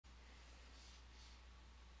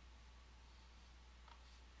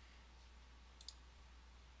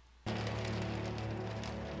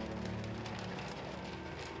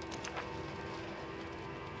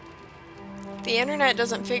the internet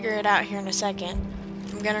doesn't figure it out here in a second,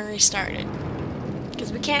 I'm gonna restart it.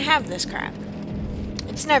 Because we can't have this crap.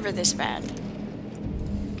 It's never this bad.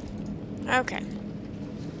 Okay.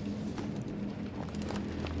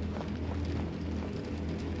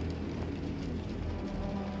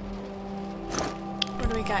 What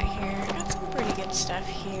do we got here? Got some pretty good stuff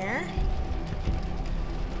here.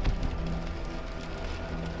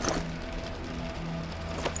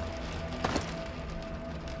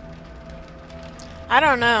 I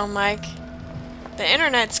don't know, Mike. The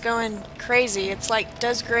internet's going crazy. It's like,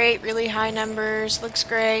 does great, really high numbers, looks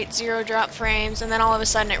great, 0 drop frames, and then all of a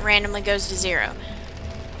sudden it randomly goes to 0.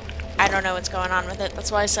 I don't know what's going on with it. That's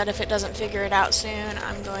why I said if it doesn't figure it out soon,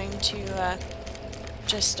 I'm going to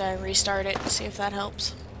just restart it and see if that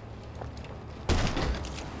helps.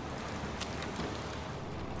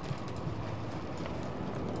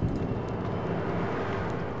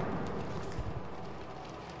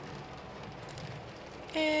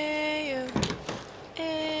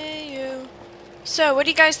 So, what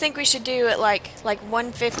do you guys think we should do at like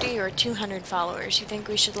 150 or 200 followers? You think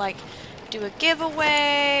we should like do a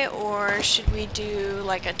giveaway, or should we do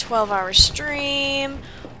like a 12-hour stream,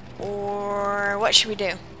 or what should we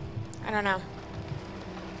do? I don't know.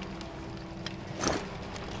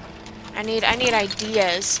 I need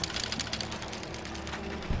ideas.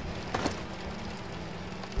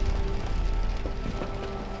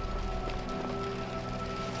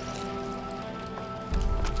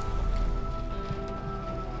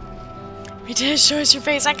 We did show us your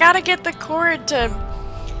face. I gotta get the cord to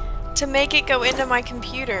make it go into my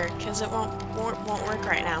computer, because it won't work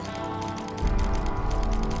right now.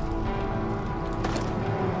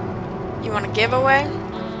 You want a giveaway?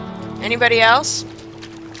 Anybody else?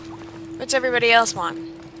 What's everybody else want?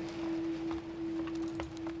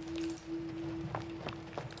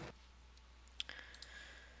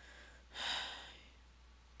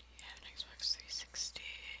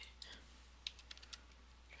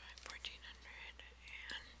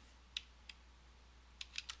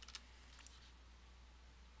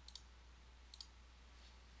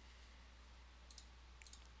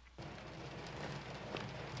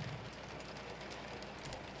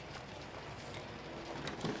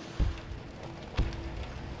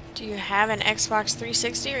 Do you have an Xbox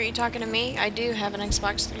 360? Are you talking to me? I do have an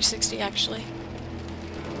Xbox 360, actually.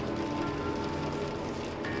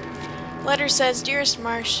 Letter says, Dearest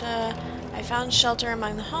Marcia, I found shelter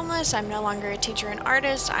among the homeless. I'm no longer a teacher and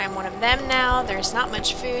artist. I am one of them now. There's not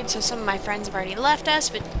much food, so some of my friends have already left us,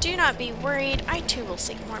 but do not be worried. I too will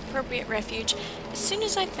seek more appropriate refuge as soon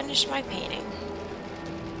as I finish my painting.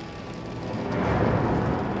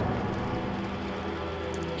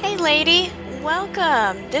 Hey, lady.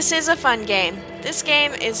 Welcome! This is a fun game. This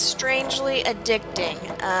game is strangely addicting.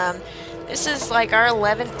 This is like our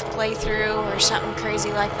 11th playthrough or something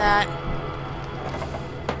crazy like that.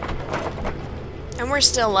 And we're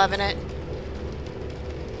still loving it.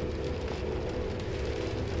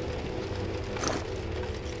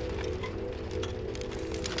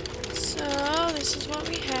 So, this is what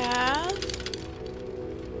we have.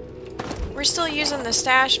 We're still using the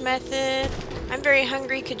stash method. I'm very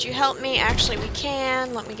hungry, could you help me? Actually, we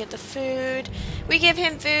can. Let me get the food. We give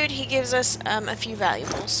him food, he gives us a few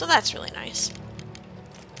valuables, so that's really nice.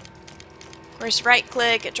 Of course,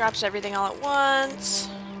 right-click, it drops everything all at once.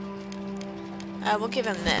 We'll give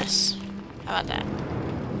him this. How about that?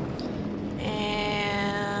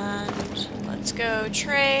 And let's go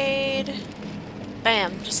trade.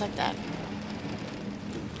 Bam, just like that.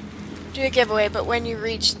 Do a giveaway, but when you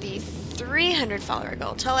reach the 300 follower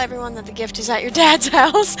goal, tell everyone that the gift is at your dad's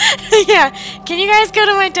house. Yeah, can you guys go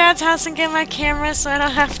to my dad's house and get my camera so I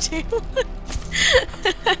don't have to?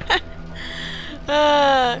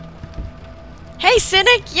 Hey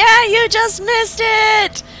Cynic, yeah, you just missed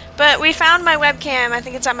it! But we found my webcam, I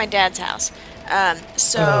think it's at my dad's house.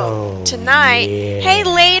 Tonight, yeah. Hey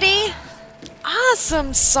lady!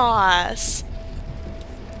 Awesome sauce!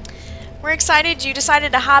 We're excited you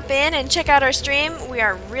decided to hop in and check out our stream. We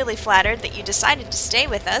are really flattered that you decided to stay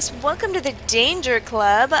with us. Welcome to the Danger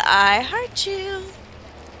Club. I heart you.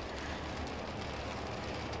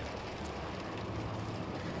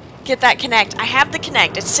 Get that Kinect. I have the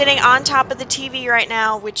Kinect. It's sitting on top of the TV right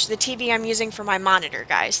now, which the TV I'm using for my monitor,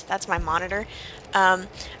 guys. That's my monitor.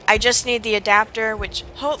 I just need the adapter, which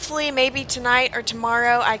hopefully maybe tonight or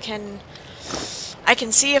tomorrow I can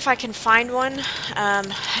see if I can find one.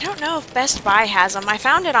 I don't know if Best Buy has them. I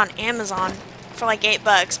found it on Amazon for like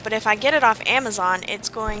 $8, but if I get it off Amazon, it's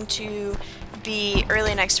going to be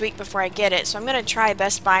early next week before I get it. So I'm going to try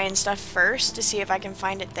Best Buy and stuff first to see if I can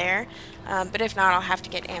find it there. But if not, I'll have to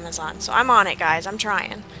get Amazon. So I'm on it, guys. I'm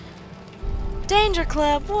trying. Danger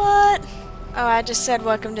Club, what? Oh, I just said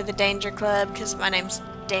welcome to the Danger Club because my name's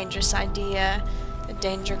Dangerous Idea. The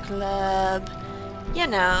Danger Club. You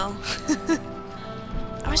know.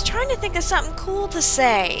 I was trying to think of something cool to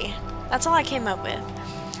say. That's all I came up with.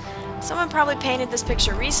 Someone probably painted this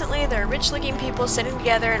picture recently. There are rich-looking people sitting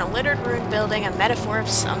together in a littered ruined building, a metaphor of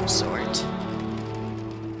some sort.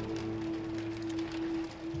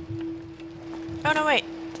 Oh, no, wait.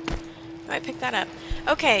 I might pick that up.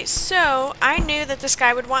 Okay, so I knew that this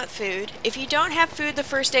guy would want food. If you don't have food the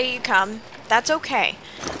first day you come, that's okay.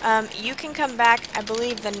 You can come back, I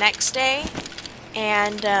believe, the next day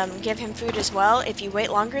and give him food as well. If you wait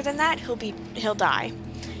longer than that, he'll die.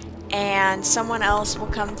 And someone else will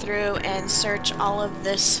come through and search all of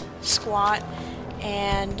this squat,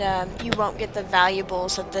 and you won't get the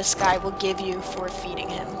valuables that this guy will give you for feeding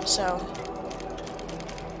him. So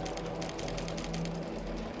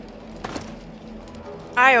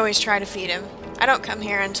I always try to feed him. I don't come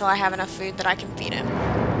here until I have enough food that I can feed him.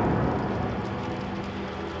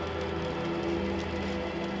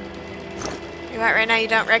 You what, right now you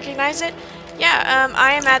don't recognize it? Yeah,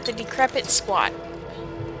 I am at the decrepit squat.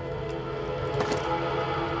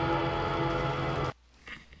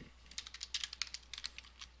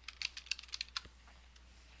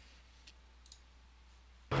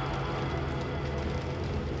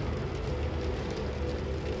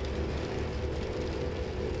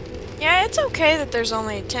 Yeah, it's okay that there's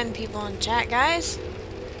only 10 people in chat, guys.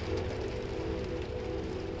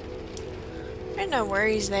 There's no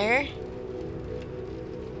worries there.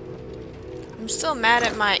 I'm still mad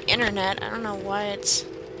at my internet. I don't know why it's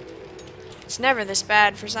never this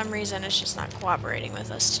bad. For some reason, it's just not cooperating with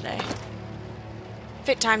us today. If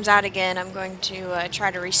it times out again, I'm going to try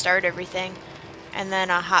to restart everything and then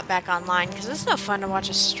hop back online, because it's no fun to watch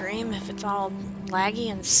a stream if it's all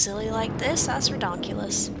laggy and silly like this. That's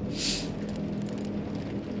ridiculous.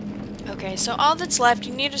 Okay, so all that's left,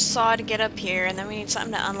 you need a saw to get up here, and then we need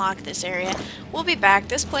something to unlock this area. We'll be back.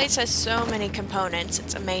 This place has so many components.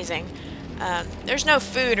 It's amazing. There's no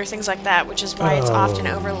food or things like that, which is why it's often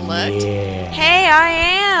overlooked. Yeah. Hey, I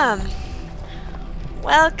am!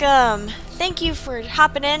 Welcome! Thank you for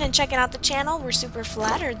hopping in and checking out the channel. We're super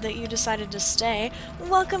flattered that you decided to stay.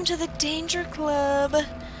 Welcome to the Danger Club.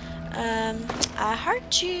 I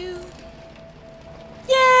heart you.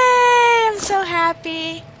 Yay! I'm so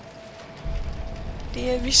happy. Do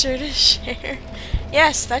you be sure to share?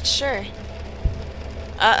 Yes, that's sure.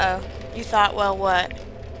 Uh-oh. You thought, well, what?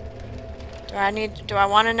 Do I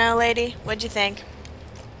want to know, lady? What'd you think?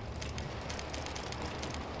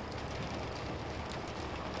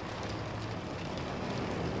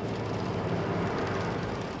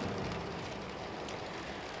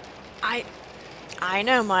 I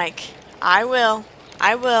know, Mike. I will.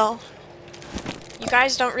 I will. You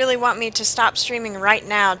guys don't really want me to stop streaming right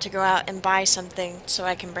now to go out and buy something so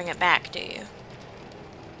I can bring it back, do you?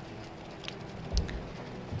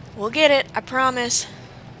 We'll get it, I promise.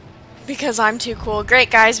 Because I'm too cool. Great,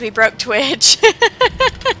 guys, we broke Twitch.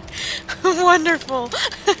 Wonderful.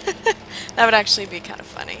 That would actually be kind of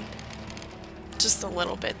funny. Just a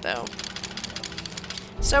little bit, though.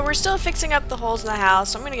 So we're still fixing up the holes in the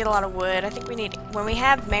house. So I'm going to get a lot of wood. I think we need... When we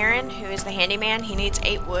have Marin, who is the handyman, he needs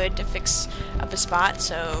 8 wood to fix up a spot.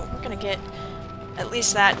 So we're going to get at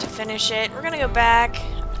least that to finish it. We're going to go back.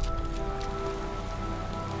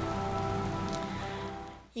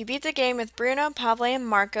 You beat the game with Bruno, Pavle, and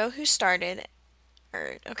Marco, who started.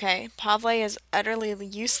 Okay, Pavle is utterly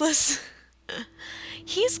useless.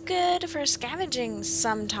 He's good for scavenging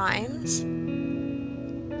sometimes.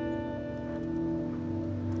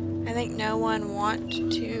 I think no one wants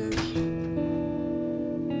to...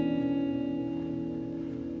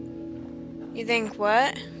 You think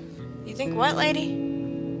what? You think what, lady?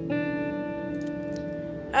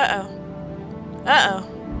 Uh-oh. Uh-oh.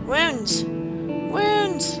 Wounds!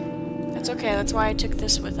 Wounds! That's okay, that's why I took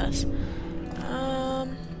this with us.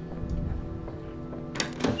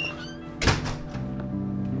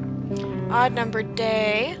 Odd numbered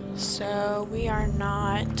day, so we are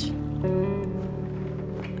not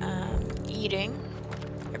eating.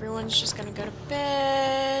 Everyone's just gonna go to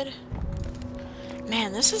bed.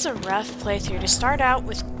 Man, this is a rough playthrough to start out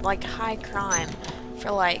with like high crime for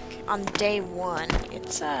like on day 1.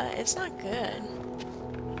 It's not good.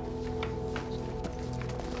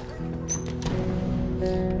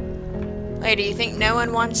 Lady, you think no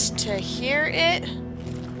one wants to hear it?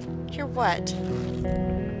 Hear what?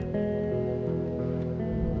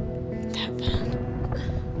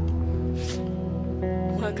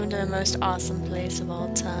 Welcome to the most awesome place of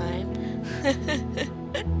all time.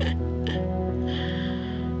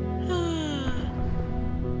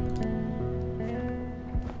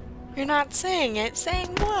 You're not saying it.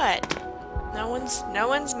 Saying what? No one's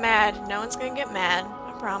mad. No one's gonna get mad.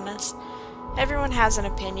 I promise. Everyone has an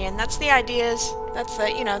opinion. That's the ideas. That's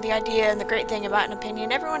the, you know, the idea and the great thing about an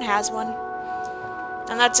opinion. Everyone has one.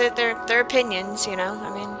 And that's it. They're opinions, you know. I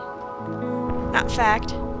mean, not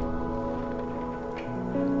fact.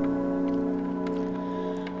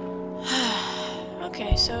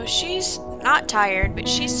 Okay, so she's not tired, but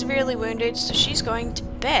she's severely wounded, so she's going to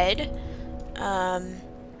bed. Man.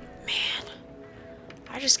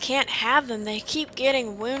 I just can't have them. They keep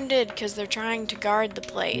getting wounded because they're trying to guard the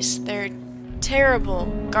place. They're terrible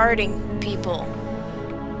guarding people.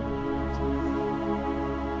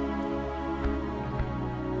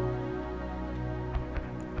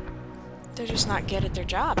 They're just not good at their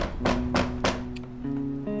job.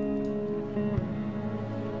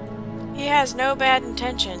 He has no bad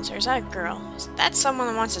intentions. There's that girl. That's someone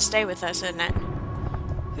that wants to stay with us, isn't it?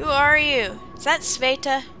 Who are you? Is that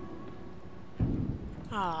Sveta?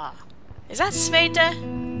 Ah, is that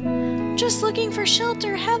Sveta? Just looking for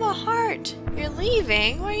shelter. Have a heart. You're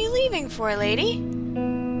leaving? What are you leaving for, lady?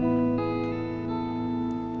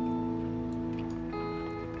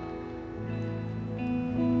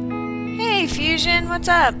 Hey, Fusion, what's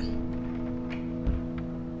up?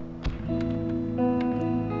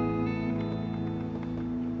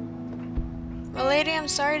 Well, lady, I'm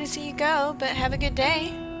sorry to see you go, but have a good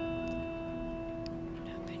day.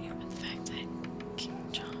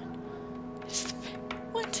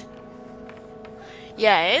 What?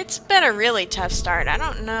 Yeah, it's been a really tough start. I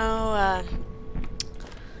don't know,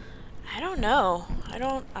 I don't know. I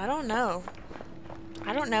don't know.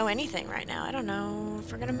 I don't know anything right now. I don't know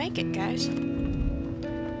if we're gonna make it, guys.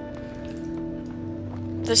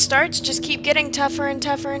 The starts just keep getting tougher and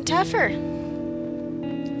tougher and tougher.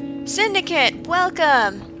 Syndicate,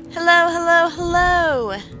 welcome! Hello, hello,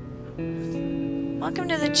 hello! Welcome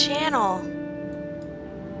to the channel.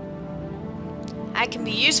 I can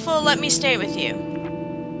be useful, let me stay with you.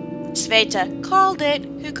 Sveta called it.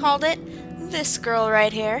 Who called it? This girl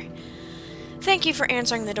right here. Thank you for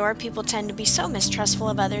answering the door. People tend to be so mistrustful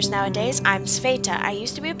of others nowadays. I'm Sveta. I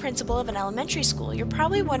used to be a principal of an elementary school. You're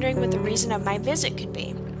probably wondering what the reason of my visit could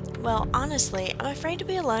be. Well, honestly, I'm afraid to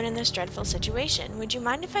be alone in this dreadful situation. Would you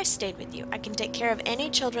mind if I stayed with you? I can take care of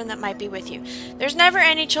any children that might be with you. There's never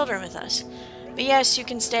any children with us. But yes, you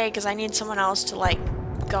can stay because I need someone else to, like,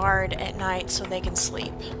 guard at night so they can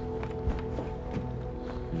sleep.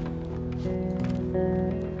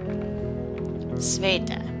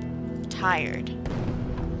 Sveta. Tired.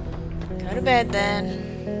 Go to bed then.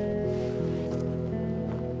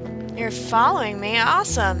 You're following me?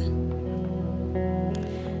 Awesome.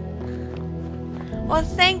 Well,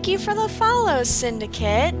 thank you for the follow,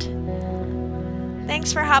 Syndicate.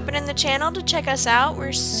 Thanks for hopping in the channel to check us out.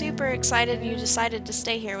 We're super excited you decided to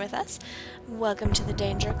stay here with us. Welcome to the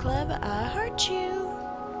Danger Club. I heart you.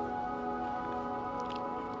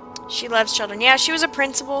 She loves children. Yeah, she was a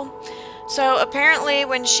principal. So apparently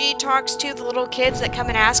when she talks to the little kids that come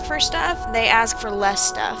and ask for stuff, they ask for less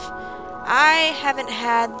stuff. I haven't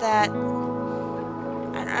had that... I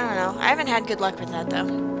don't know. I haven't had good luck with that,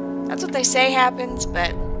 though. That's what they say happens,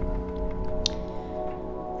 but...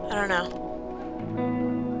 I don't know.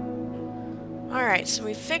 Alright, so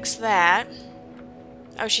we fixed that.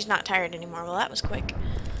 Oh, she's not tired anymore. Well, that was quick.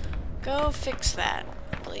 Go fix that,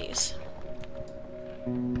 please.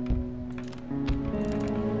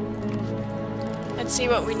 Let's see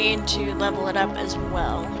what we need to level it up as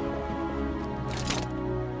well.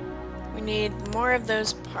 We need more of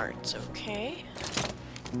those parts, okay?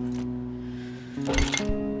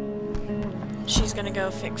 She's gonna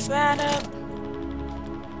go fix that up.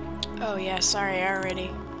 Oh yeah, sorry, I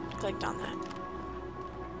already clicked on that.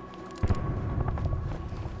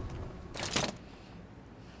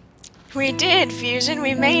 We did, Fusion,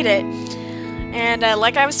 we made it. And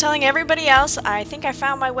like I was telling everybody else, I think I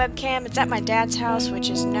found my webcam. It's at my dad's house, which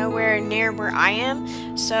is nowhere near where I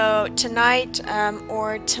am. So tonight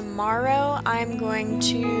or tomorrow, I'm going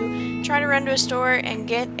to try to run to a store and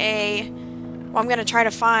get a... Well, I'm going to try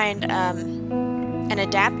to find an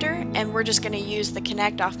adapter, and we're just going to use the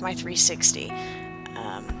Connect off my 360.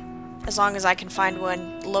 As long as I can find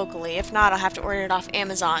one locally. If not, I'll have to order it off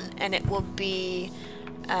Amazon, and it will be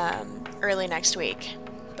early next week.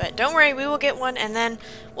 But don't worry, we will get one, and then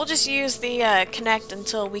we'll just use the Connect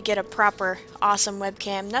until we get a proper, awesome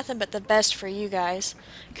webcam. Nothing but the best for you guys.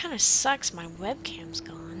 Kinda sucks my webcam's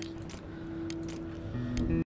gone.